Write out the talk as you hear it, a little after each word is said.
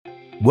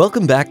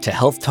Welcome back to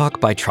Health Talk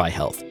by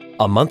TriHealth,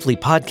 a monthly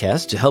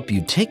podcast to help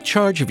you take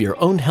charge of your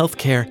own health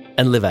care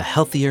and live a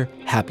healthier,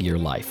 happier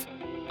life.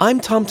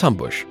 I'm Tom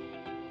Tumbush.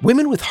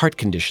 Women with heart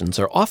conditions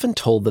are often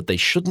told that they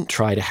shouldn't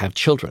try to have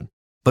children.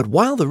 But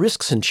while the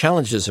risks and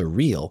challenges are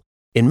real,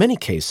 in many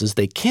cases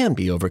they can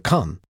be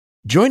overcome.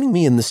 Joining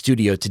me in the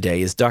studio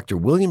today is Doctor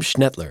William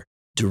Schnettler,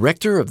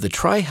 Director of the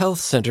TriHealth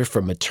Center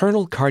for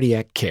Maternal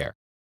Cardiac Care,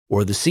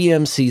 or the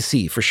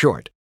CMCC for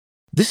short.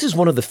 This is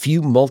one of the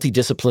few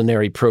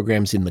multidisciplinary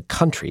programs in the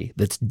country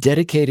that's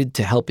dedicated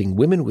to helping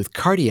women with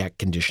cardiac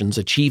conditions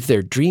achieve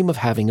their dream of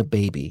having a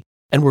baby.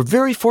 And we're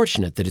very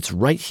fortunate that it's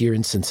right here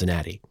in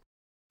Cincinnati.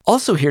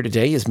 Also here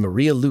today is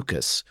Maria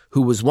Lucas,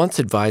 who was once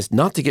advised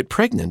not to get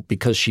pregnant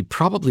because she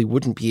probably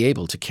wouldn't be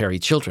able to carry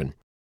children.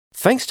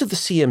 Thanks to the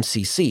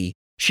CMCC,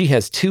 she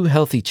has 2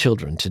 healthy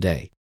children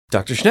today.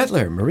 Dr.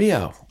 Schnettler,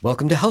 Maria,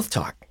 welcome to Health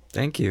Talk.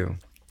 Thank you.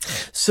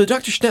 So,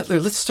 Dr.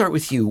 Schnettler, let's start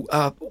with you.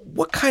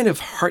 What kind of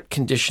heart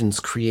conditions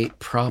create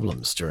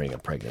problems during a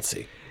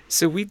pregnancy?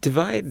 So we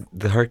divide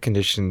the heart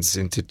conditions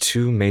into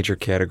 2 major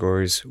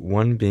categories,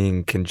 one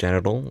being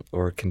congenital,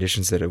 or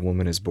conditions that a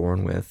woman is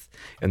born with,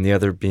 and the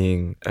other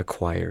being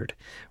acquired,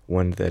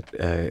 one that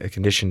a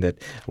condition that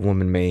a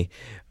woman may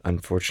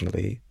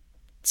unfortunately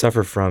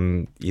suffer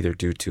from either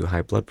due to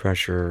high blood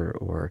pressure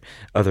or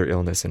other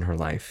illness in her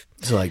life.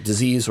 So like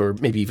disease or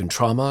maybe even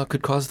trauma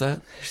could cause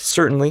that?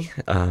 Certainly,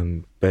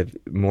 but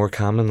more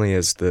commonly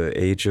as the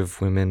age of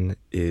women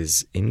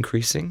is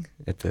increasing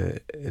at the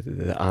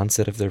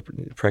onset of their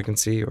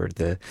pregnancy or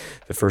the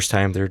first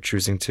time they're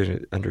choosing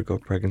to undergo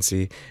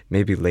pregnancy,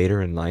 maybe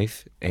later in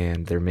life,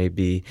 and there may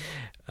be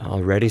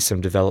already some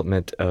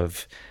development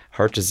of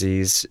heart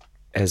disease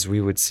as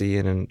we would see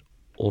in an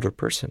older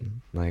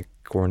person, like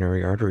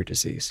coronary artery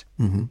disease.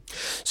 Mm-hmm.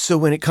 So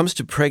when it comes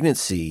to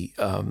pregnancy,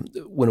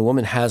 when a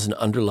woman has an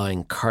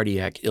underlying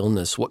cardiac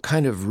illness, what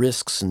kind of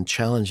risks and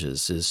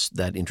challenges is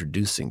that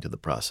introducing to the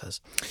process?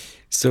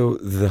 So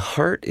the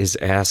heart is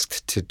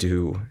asked to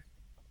do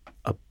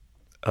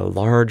a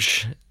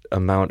large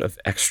amount of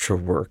extra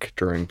work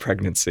during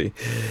pregnancy.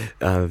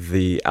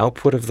 The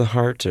output of the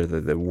heart, or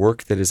the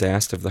work that is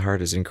asked of the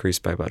heart, is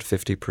increased by about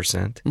 50%.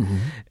 Mm-hmm.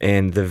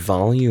 And the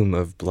volume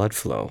of blood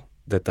flow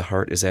that the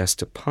heart is asked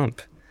to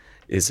pump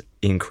is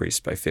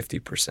increased by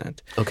 50%.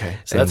 Okay,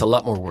 so that's a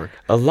lot more work.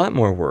 A lot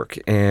more work.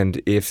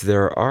 And if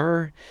there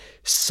are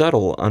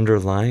subtle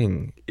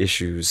underlying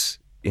issues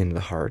in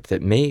the heart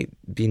that may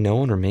be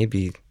known or may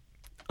be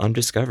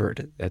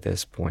undiscovered at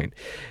this point,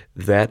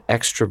 that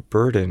extra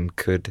burden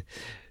could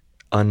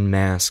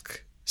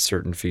unmask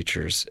certain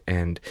features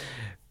and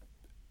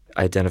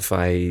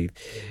identify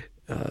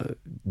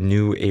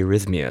new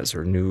arrhythmias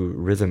or new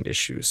rhythm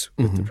issues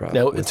with the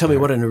problem. Now, tell me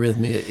what an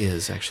arrhythmia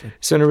is, actually.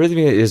 So an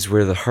arrhythmia is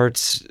where the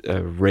heart's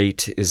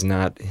rate is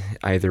not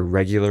either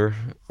regular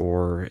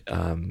or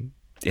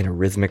in a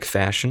rhythmic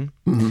fashion,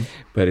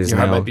 but is Your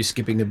heart now might be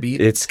skipping a beat?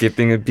 It's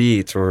skipping a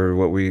beat, or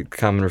what we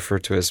commonly refer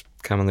to as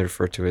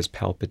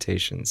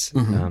palpitations.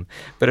 Mm-hmm.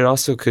 But it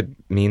also could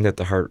mean that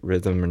the heart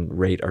rhythm and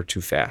rate are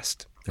too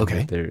fast.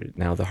 Okay.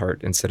 Now the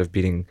heart, instead of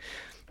beating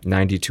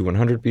 90 to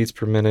 100 beats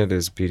per minute,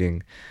 is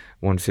beating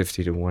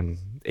 150 to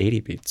 180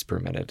 beats per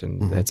minute.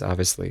 And that's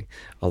obviously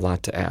a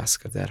lot to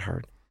ask of that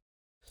heart.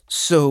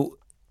 So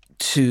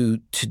to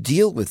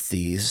deal with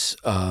these,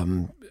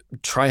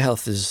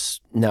 TriHealth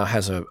now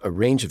has a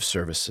range of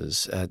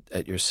services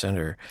at your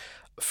center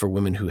for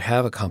women who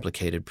have a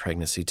complicated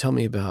pregnancy. Tell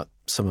me about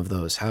some of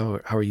those. How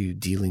are you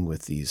dealing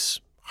with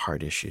these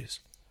heart issues?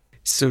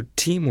 So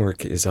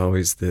teamwork is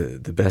always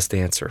the best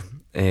answer.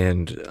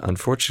 And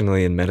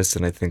unfortunately in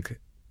medicine, I think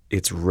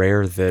it's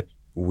rare that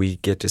we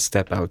get to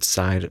step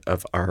outside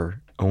of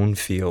our own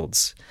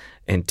fields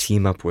and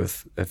team up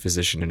with a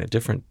physician in a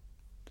different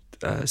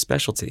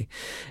specialty.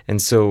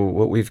 And so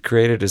what we've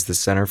created is the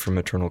Center for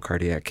Maternal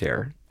Cardiac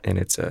Care, and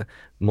it's a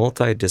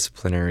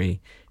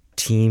multidisciplinary,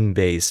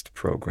 team-based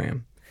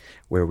program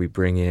where we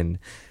bring in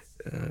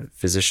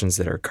physicians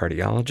that are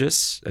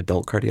cardiologists,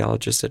 adult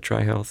cardiologists at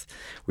TriHealth.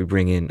 We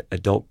bring in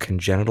adult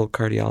congenital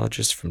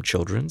cardiologists from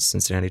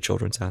Cincinnati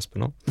Children's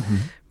Hospital. Mm-hmm.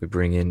 We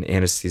bring in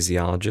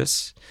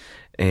anesthesiologists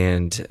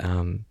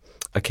and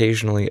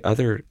occasionally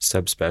other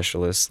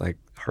subspecialists like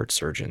heart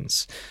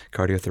surgeons,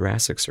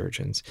 cardiothoracic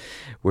surgeons,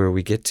 where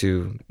we get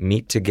to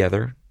meet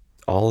together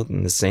all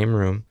in the same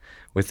room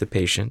with the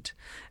patient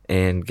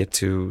and get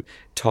to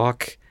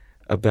talk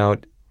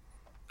about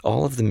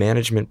all of the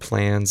management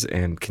plans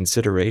and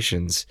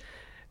considerations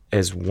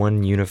as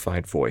one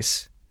unified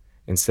voice,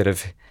 instead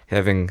of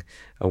having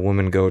a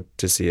woman go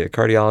to see a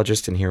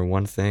cardiologist and hear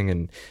one thing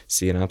and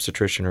see an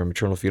obstetrician or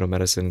maternal fetal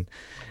medicine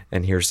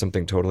and hear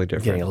something totally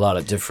different. Getting a lot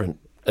of different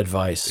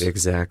advice.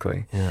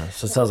 Exactly. Yeah.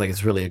 So it sounds like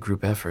it's really a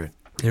group effort.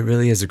 It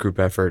really is a group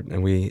effort,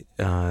 and we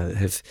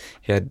have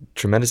had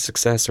tremendous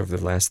success over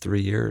the last 3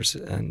 years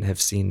and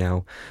have seen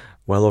now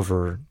well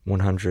over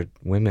 100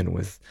 women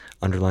with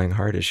underlying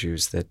heart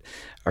issues that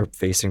are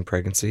facing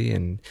pregnancy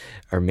and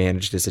are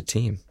managed as a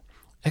team.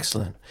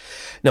 Excellent.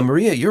 Now,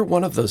 Maria, you're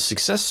one of those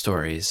success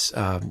stories.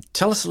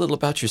 Tell us a little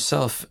about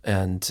yourself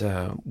and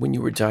when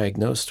you were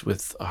diagnosed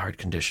with a heart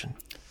condition.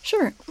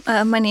 Sure.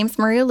 My name's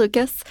Maria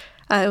Lucas.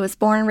 I was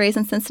born and raised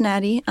in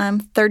Cincinnati. I'm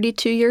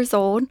 32 years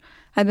old.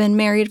 I've been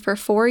married for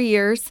 4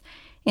 years,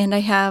 and I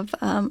have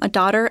a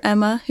daughter,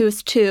 Emma, who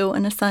is 2,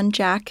 and a son,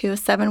 Jack, who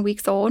is 7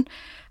 weeks old.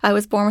 I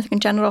was born with a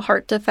congenital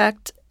heart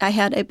defect. I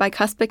had a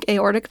bicuspid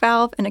aortic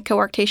valve and a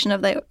coarctation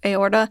of the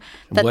aorta.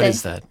 What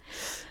is that?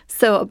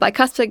 So a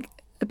bicuspid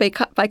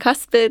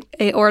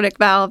aortic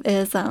valve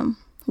is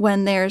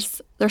when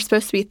there's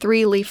supposed to be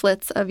 3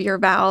 leaflets of your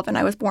valve, and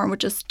I was born with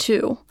just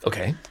 2.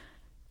 Okay.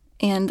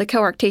 And the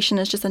coarctation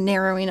is just a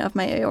narrowing of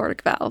my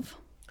aortic valve.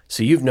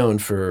 So you've known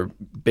for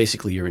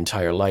basically your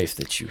entire life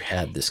that you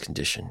had this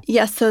condition.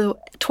 Yes, so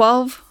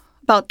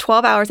about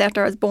 12 hours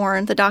after I was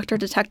born, the doctor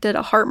detected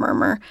a heart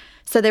murmur.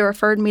 So they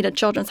referred me to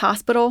Children's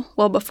Hospital.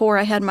 Well, before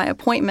I had my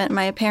appointment,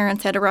 my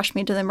parents had to rush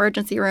me to the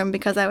emergency room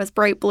because I was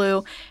bright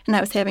blue and I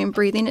was having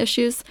breathing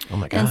issues. Oh,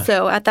 my God. And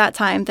so at that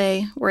time,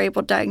 they were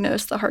able to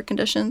diagnose the heart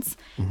conditions.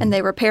 Mm-hmm. And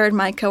they repaired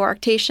my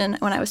coarctation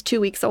when I was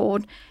 2 weeks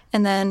old.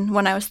 And then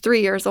when I was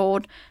 3 years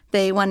old,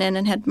 they went in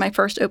and had my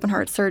first open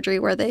heart surgery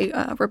where they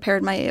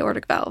repaired my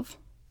aortic valve.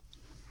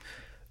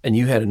 And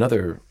you had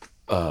another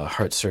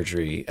heart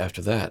surgery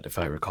after that, if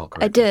I recall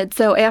correctly. I did.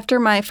 So after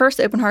my first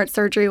open heart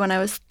surgery when I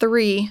was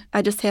 3,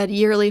 I just had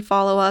yearly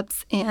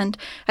follow-ups, and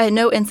I had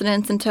no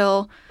incidents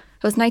until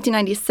it was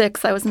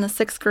 1996. I was in the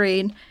 6th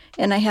grade,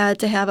 and I had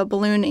to have a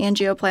balloon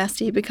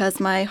angioplasty because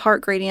my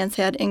heart gradients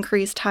had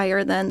increased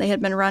higher than they had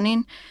been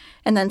running.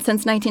 And then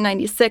since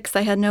 1996,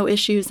 I had no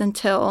issues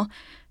until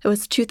it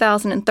was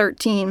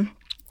 2013.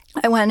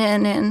 I went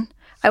in and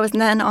I was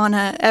then on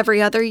a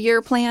every other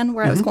year plan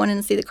where I was going in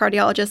to see the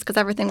cardiologist because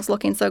everything was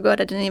looking so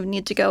good. I didn't even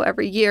need to go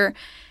every year.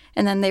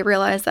 And then they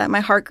realized that my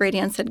heart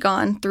gradients had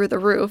gone through the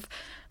roof.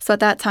 So at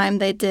that time,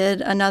 they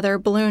did another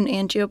balloon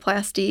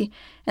angioplasty,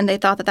 and they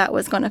thought that that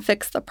was going to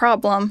fix the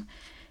problem.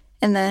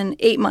 And then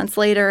 8 months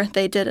later,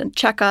 they did a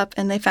checkup,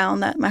 and they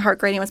found that my heart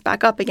gradient was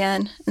back up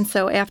again. And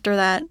so after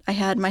that, I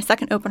had my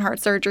second open heart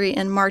surgery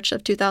in March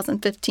of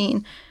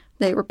 2015.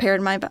 They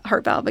repaired my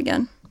heart valve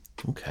again.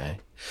 Okay.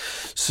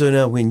 So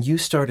now when you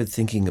started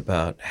thinking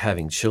about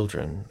having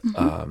children,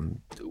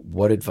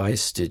 what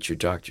advice did your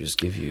doctors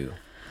give you?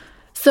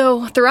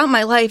 So throughout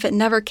my life, it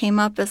never came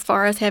up as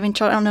far as having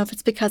children. I don't know if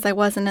it's because I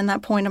wasn't in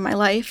that point of my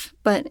life,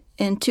 but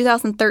in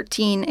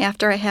 2013,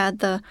 after I had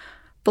the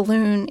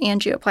balloon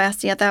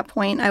angioplasty, at that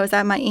point, I was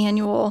at my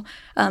annual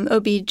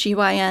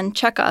OB/GYN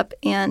checkup,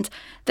 and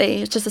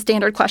it's just a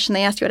standard question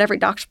they ask you at every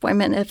doctor's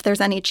appointment if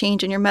there's any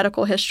change in your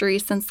medical history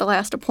since the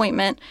last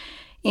appointment.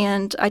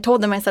 And I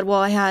told them, I said, well,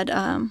 I had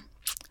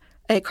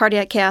a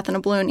cardiac cath and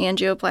a balloon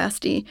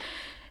angioplasty.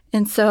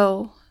 And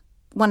so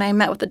when I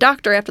met with the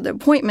doctor after the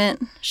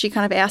appointment, she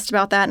kind of asked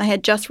about that. And I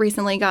had just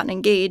recently gotten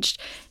engaged.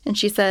 And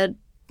she said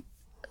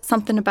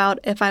something about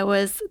if I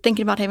was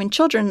thinking about having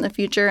children in the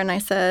future. And I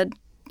said,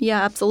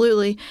 yeah,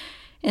 absolutely.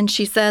 And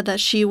she said that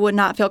she would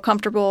not feel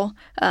comfortable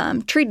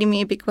treating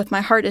me with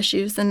my heart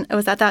issues. And it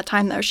was at that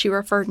time that she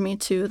referred me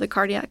to the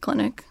cardiac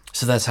clinic.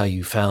 So that's how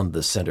you found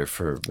the Center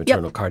for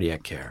Maternal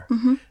Cardiac Care.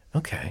 Mm-hmm.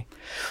 Okay.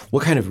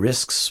 What kind of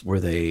risks were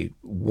they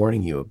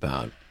warning you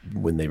about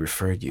when they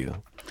referred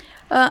you?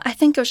 I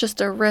think it was just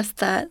a risk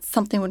that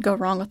something would go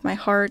wrong with my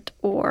heart,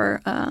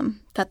 or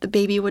that the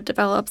baby would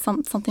develop,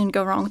 something would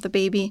go wrong with the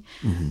baby.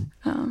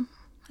 Mm-hmm.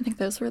 I think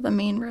those were the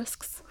main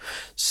risks.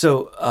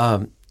 So,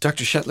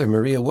 Dr. Schnettler,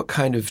 Maria, what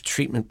kind of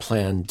treatment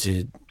plan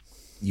did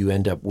you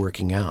end up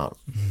working out?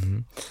 Mm-hmm.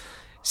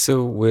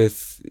 So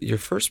with your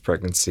first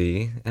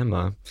pregnancy,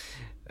 Emma,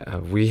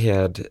 we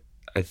had,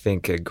 I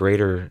think, a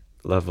greater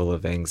level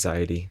of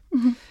anxiety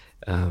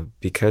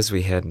because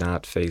we had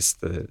not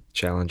faced the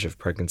challenge of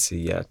pregnancy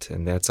yet.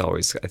 And that's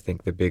always, I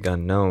think, the big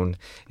unknown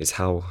is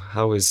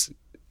how is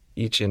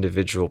each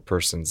individual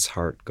person's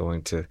heart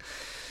going to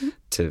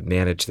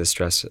manage the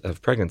stress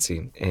of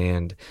pregnancy.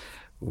 And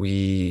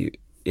we,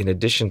 in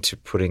addition to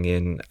putting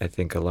in, I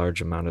think, a large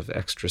amount of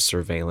extra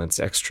surveillance,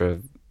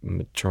 extra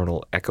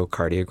maternal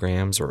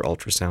echocardiograms or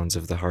ultrasounds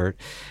of the heart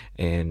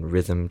and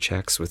rhythm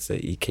checks with the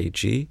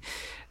EKG,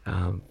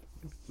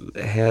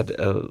 had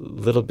a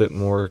little bit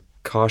more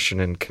caution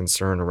and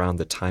concern around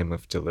the time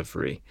of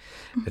delivery.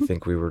 I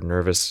think we were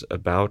nervous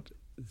about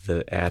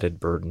the added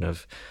burden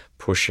of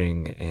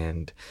pushing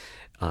and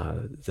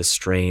the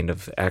strain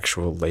of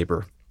actual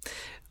labor.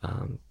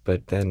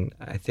 But then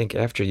I think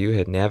after you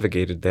had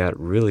navigated that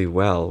really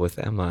well with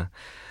Emma,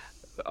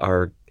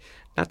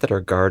 not that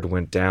our guard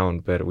went down,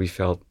 but we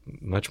felt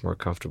much more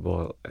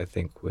comfortable, I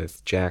think,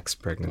 with Jack's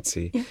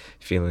pregnancy,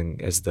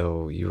 feeling as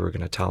though you were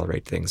going to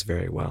tolerate things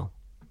very well.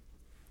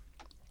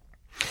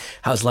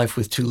 How's life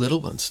with 2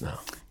 little ones now?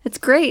 It's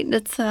great.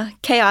 It's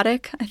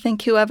chaotic. I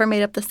think whoever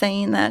made up the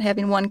saying that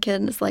having 1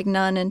 kid is like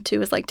none and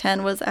 2 is like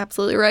 10 was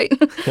absolutely right.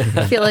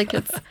 I feel like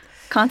it's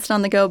constant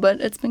on the go,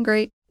 but it's been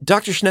great.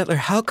 Dr. Schnettler,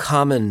 how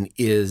common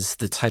is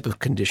the type of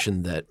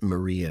condition that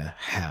Maria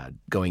had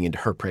going into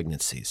her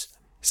pregnancies?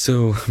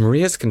 So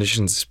Maria's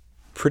condition's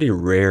pretty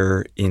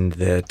rare in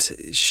that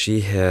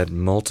she had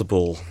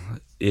multiple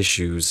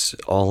issues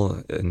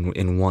all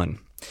in one.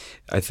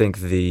 I think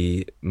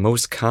the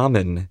most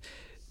common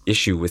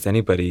issue with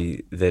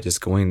anybody that is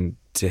going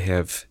to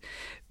have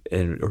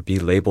or be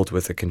labeled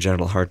with a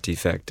congenital heart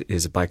defect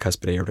is a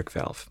bicuspid aortic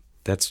valve.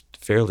 That's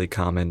fairly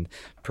common.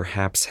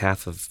 Perhaps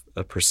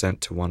 0.5%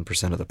 to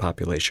 1% of the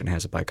population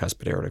has a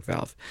bicuspid aortic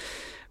valve.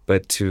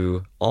 But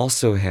to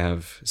also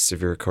have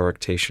severe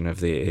coarctation of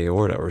the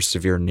aorta or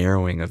severe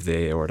narrowing of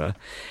the aorta,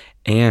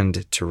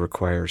 and to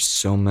require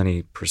so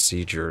many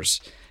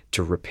procedures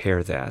to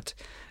repair that,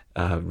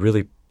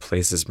 really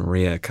places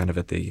Maria kind of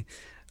at the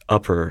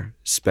upper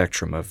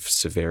spectrum of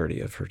severity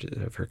of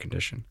her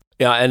condition.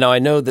 Yeah, and now I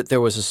know that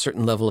there was a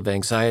certain level of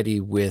anxiety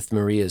with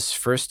Maria's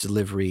first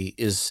delivery.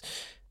 Is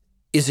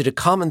it a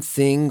common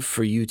thing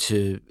for you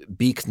to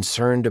be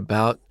concerned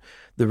about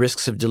the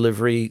risks of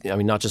delivery? I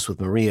mean, not just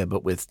with Maria,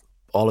 but with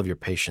all of your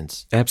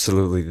patients.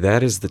 Absolutely.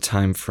 That is the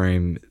time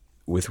frame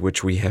with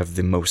which we have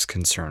the most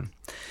concern.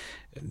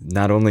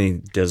 Not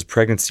only does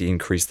pregnancy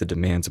increase the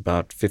demands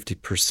about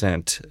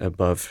 50%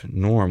 above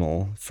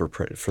normal for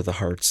the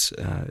heart's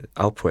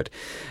output,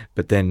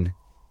 but then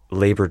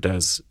labor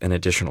does an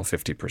additional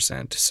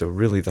 50%. So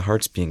really the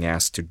heart's being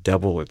asked to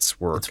double its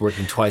work. It's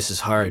working twice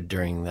as hard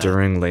during that.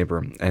 During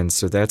labor. And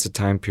so that's a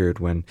time period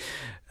when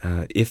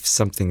if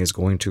something is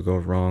going to go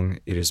wrong,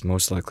 it is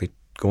most likely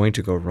going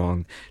to go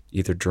wrong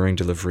either during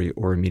delivery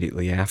or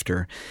immediately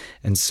after.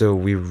 And so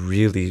we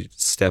really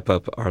step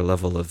up our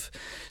level of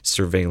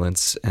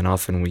surveillance, and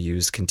often we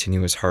use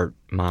continuous heart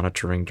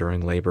monitoring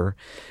during labor.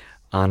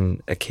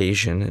 On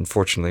occasion, and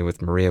fortunately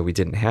with Maria we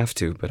didn't have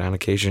to, but on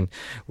occasion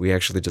we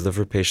actually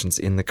deliver patients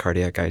in the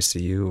cardiac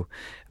ICU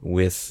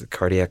with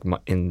cardiac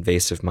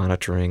invasive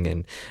monitoring,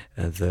 and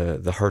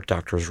the heart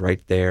doctor is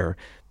right there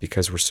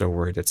because we're so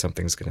worried that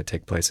something's going to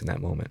take place in that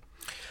moment.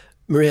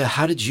 Maria,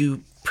 how did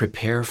you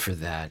prepare for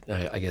that,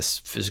 I guess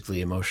physically,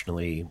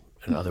 emotionally,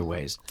 and other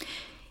ways?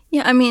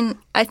 Yeah, I mean,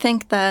 I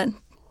think that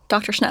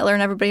Dr. Schnettler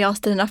and everybody else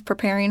did enough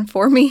preparing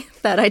for me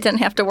that I didn't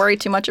have to worry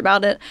too much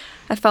about it.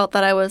 I felt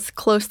that I was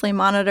closely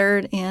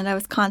monitored, and I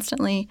was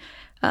constantly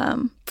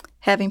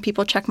having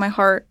people check my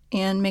heart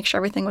and make sure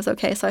everything was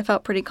okay. So I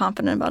felt pretty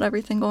confident about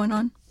everything going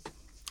on.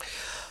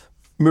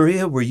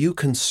 Maria, were you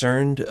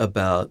concerned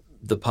about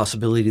the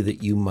possibility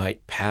that you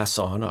might pass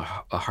on a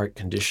heart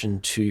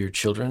condition to your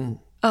children?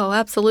 Oh,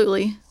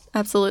 absolutely.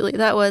 Absolutely.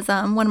 That was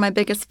one of my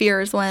biggest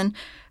fears when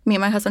me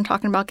and my husband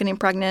talking about getting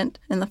pregnant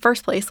in the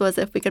first place, was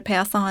if we could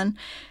pass on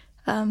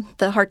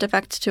the heart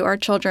defect to our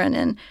children.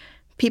 And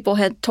people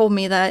had told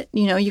me that,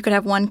 you could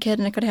have one kid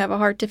and it could have a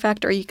heart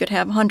defect, or you could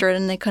have 100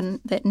 and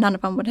none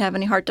of them would have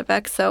any heart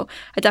defects. So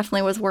I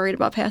definitely was worried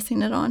about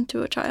passing it on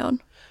to a child.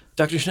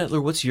 Dr.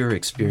 Schnettler, what's your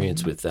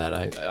experience with that?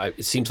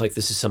 It seems like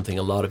this is something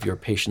a lot of your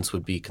patients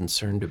would be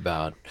concerned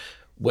about.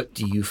 What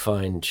do you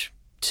find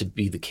to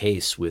be the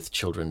case with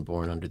children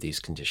born under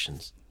these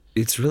conditions?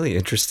 It's really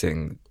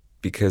interesting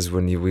because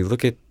when we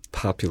look at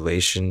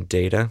population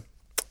data,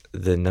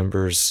 the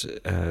numbers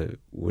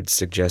would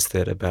suggest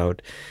that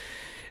about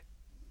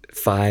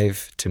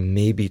 5 to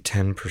maybe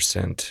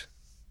 10%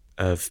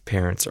 of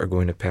parents are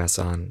going to pass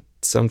on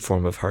some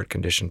form of heart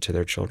condition to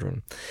their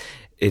children.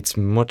 It's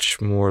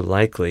much more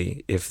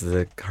likely if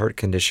the heart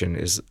condition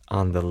is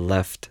on the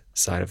left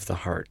side of the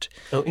heart.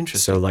 Oh,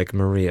 interesting. So like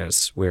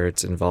Maria's, where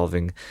it's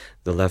involving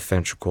the left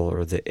ventricle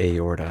or the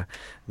aorta,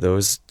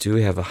 those do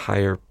have a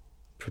higher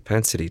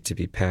propensity to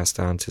be passed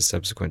on to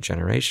subsequent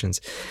generations.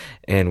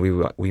 And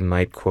we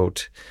might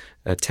quote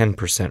a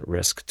 10%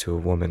 risk to a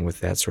woman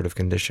with that sort of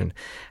condition.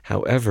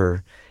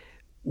 However,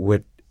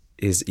 what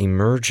is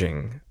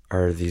emerging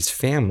are these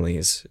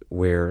families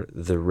where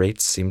the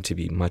rates seem to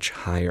be much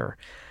higher.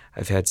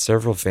 I've had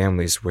several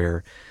families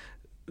where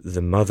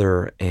the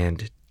mother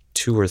and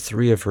 2 or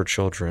 3 of her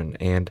children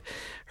and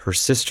her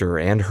sister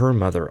and her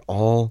mother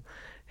all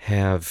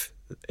have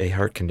a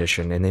heart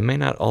condition, and they may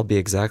not all be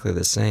exactly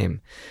the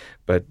same,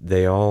 but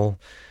they all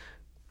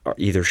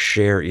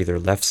share either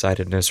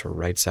left-sidedness or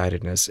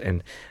right-sidedness,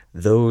 and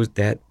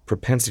that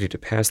propensity to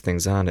pass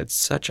things on at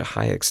such a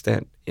high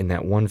extent in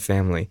that one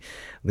family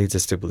leads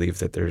us to believe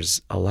that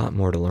there's a lot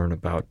more to learn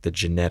about the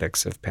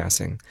genetics of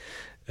passing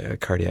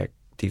cardiac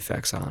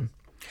defects on.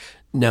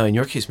 Now, in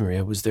your case,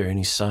 Maria, was there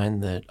any sign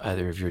that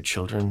either of your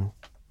children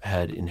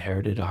had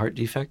inherited a heart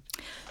defect?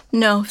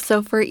 No.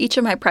 So for each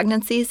of my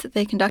pregnancies,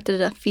 they conducted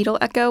a fetal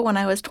echo when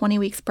I was 20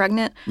 weeks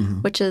pregnant,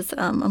 which is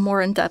a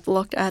more in-depth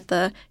look at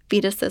the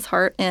fetus's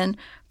heart. And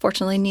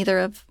fortunately, neither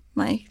of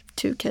my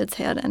 2 kids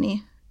had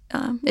any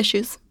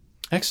issues.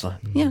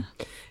 Excellent. Yeah.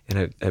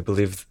 And I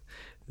believe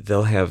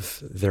they'll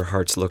have their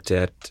hearts looked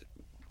at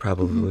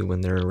probably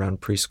when they're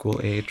around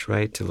preschool age,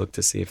 right, to look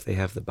to see if they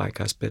have the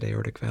bicuspid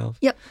aortic valve.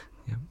 Yep.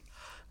 Yeah.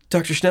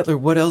 Dr. Schnettler,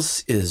 what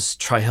else is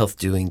TriHealth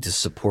doing to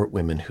support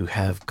women who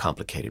have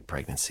complicated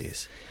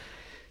pregnancies?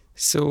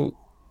 So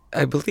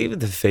I believe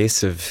the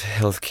face of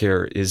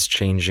healthcare is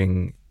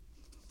changing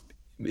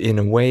in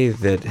a way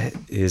that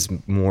is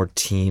more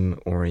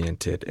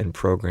team-oriented and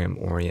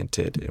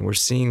program-oriented. And we're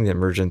seeing the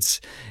emergence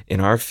in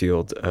our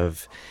field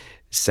of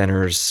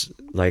centers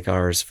like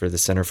ours for the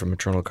Center for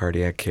Maternal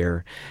Cardiac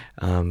Care,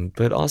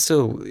 but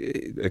also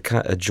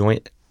a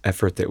joint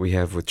effort that we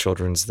have with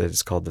children's that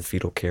is called the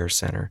Fetal Care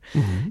Center.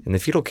 Mm-hmm. And the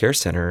Fetal Care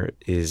Center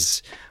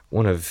is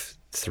one of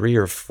 3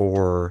 or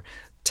 4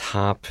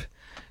 top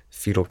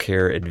fetal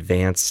care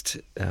advanced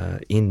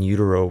in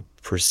utero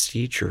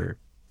procedure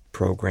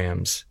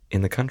programs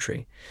in the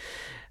country.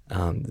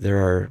 There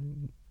are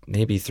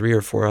maybe 3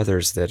 or 4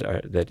 others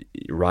that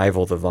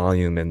rival the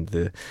volume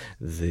and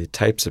the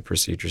types of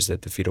procedures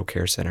that the Fetal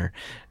Care Center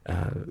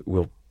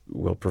will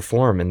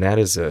perform, and that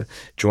is a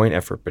joint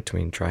effort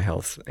between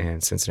TriHealth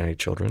and Cincinnati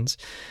Children's.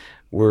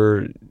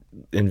 We're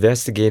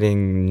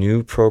investigating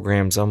new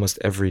programs almost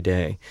every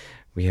day.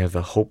 We have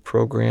a HOPE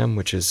program,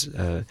 which is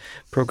a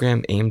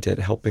program aimed at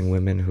helping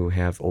women who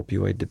have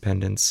opioid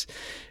dependence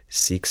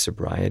seek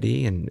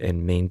sobriety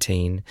and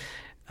maintain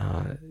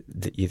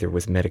either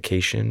with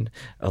medication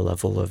a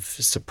level of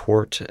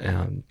support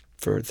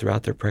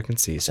throughout their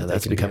pregnancy. So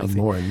that's becoming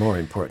more and more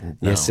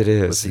important now. Yes, it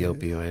is. With the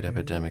opioid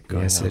epidemic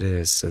going on. Yes, it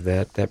is. So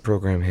that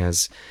program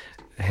has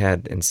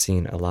had and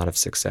seen a lot of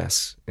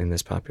success in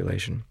this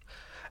population.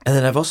 And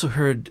then I've also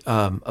heard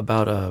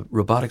about a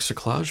robotic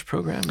cerclage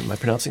program. Am I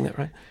pronouncing that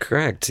right?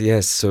 Correct.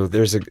 Yes. So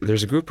there's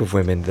a group of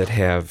women that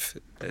have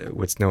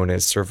what's known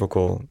as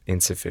cervical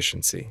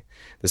insufficiency.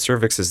 The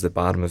cervix is the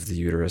bottom of the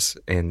uterus,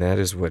 and that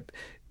is what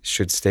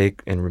should stay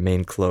and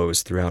remain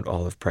closed throughout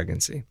all of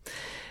pregnancy.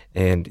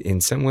 And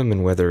in some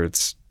women, whether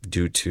it's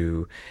due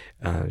to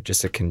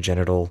just a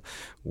congenital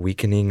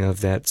weakening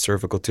of that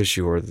cervical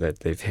tissue, or that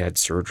they've had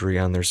surgery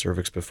on their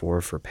cervix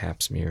before for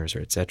pap smears or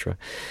et cetera,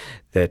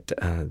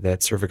 that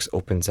cervix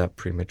opens up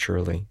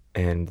prematurely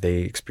and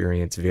they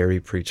experience very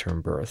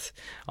preterm birth,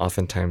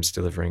 oftentimes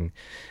delivering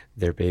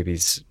their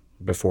babies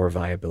before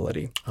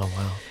viability. Oh,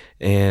 wow.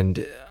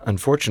 And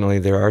unfortunately,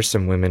 there are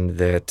some women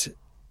that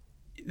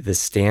the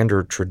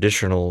standard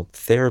traditional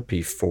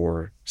therapy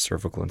for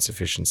cervical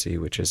insufficiency,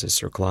 which is a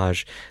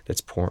cerclage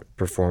that's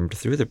performed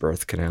through the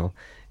birth canal,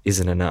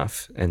 isn't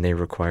enough, and they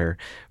require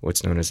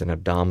what's known as an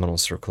abdominal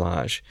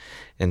cerclage.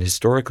 And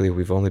historically,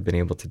 we've only been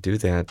able to do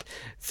that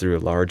through a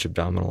large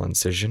abdominal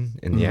incision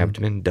in the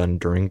abdomen done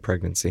during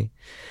pregnancy.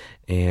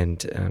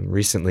 And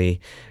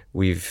recently,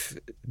 we've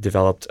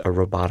developed a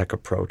robotic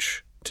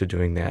approach to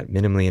doing that,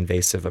 minimally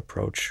invasive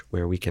approach,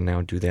 where we can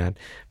now do that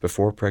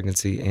before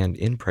pregnancy and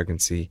in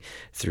pregnancy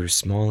through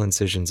small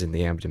incisions in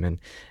the abdomen,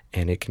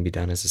 and it can be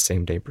done as a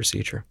same-day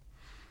procedure.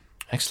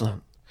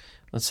 Excellent.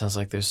 That sounds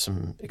like there's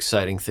some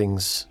exciting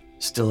things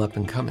still up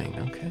and coming.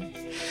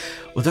 Okay.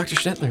 Well, Dr.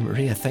 Schnettler,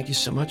 Maria, thank you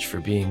so much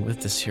for being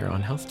with us here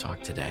on Health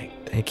Talk today.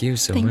 Thank you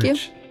so much. Thank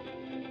you.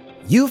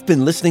 You've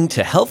been listening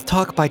to Health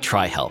Talk by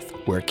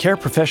TriHealth, where care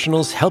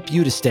professionals help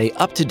you to stay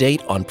up to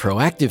date on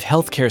proactive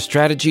healthcare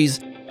strategies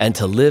and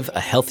to live a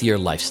healthier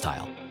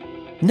lifestyle.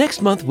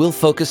 Next month, we'll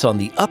focus on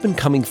the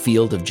up-and-coming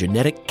field of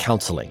genetic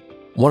counseling,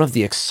 one of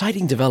the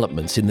exciting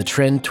developments in the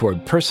trend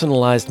toward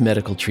personalized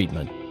medical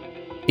treatment.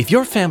 If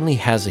your family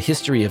has a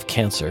history of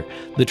cancer,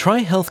 the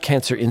TriHealth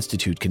Cancer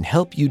Institute can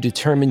help you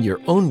determine your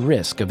own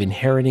risk of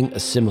inheriting a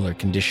similar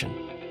condition.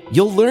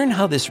 You'll learn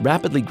how this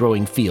rapidly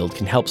growing field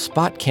can help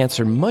spot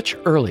cancer much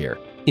earlier,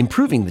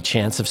 improving the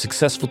chance of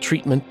successful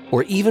treatment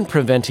or even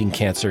preventing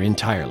cancer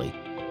entirely.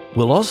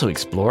 We'll also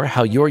explore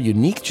how your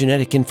unique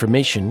genetic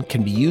information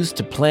can be used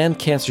to plan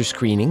cancer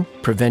screening,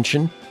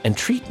 prevention, and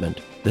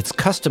treatment that's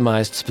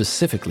customized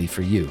specifically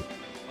for you.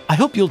 I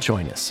hope you'll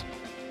join us.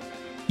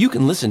 You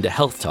can listen to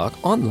Health Talk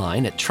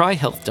online at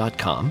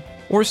trihealth.com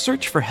or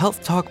search for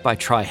Health Talk by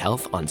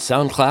TriHealth on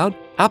SoundCloud,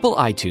 Apple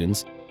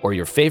iTunes, or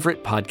your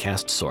favorite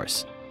podcast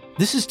source.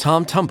 This is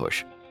Tom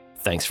Tumbush.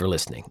 Thanks for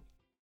listening.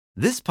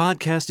 This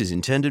podcast is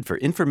intended for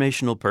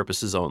informational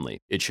purposes only.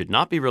 It should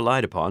not be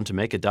relied upon to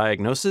make a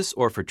diagnosis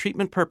or for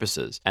treatment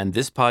purposes, and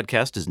this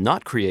podcast does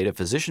not create a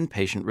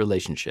physician-patient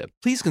relationship.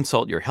 Please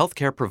consult your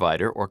healthcare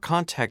provider or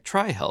contact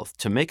TriHealth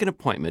to make an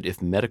appointment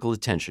if medical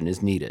attention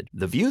is needed.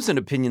 The views and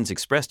opinions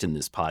expressed in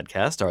this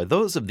podcast are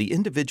those of the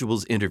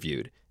individuals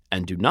interviewed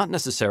and do not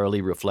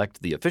necessarily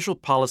reflect the official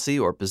policy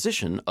or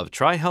position of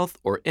TriHealth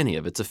or any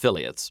of its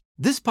affiliates.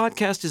 This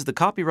podcast is the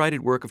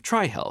copyrighted work of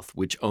TriHealth,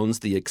 which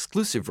owns the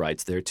exclusive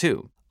rights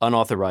thereto.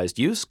 Unauthorized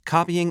use,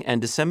 copying, and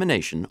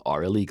dissemination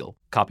are illegal.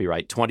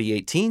 Copyright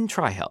 2018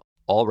 TriHealth.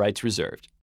 All rights reserved.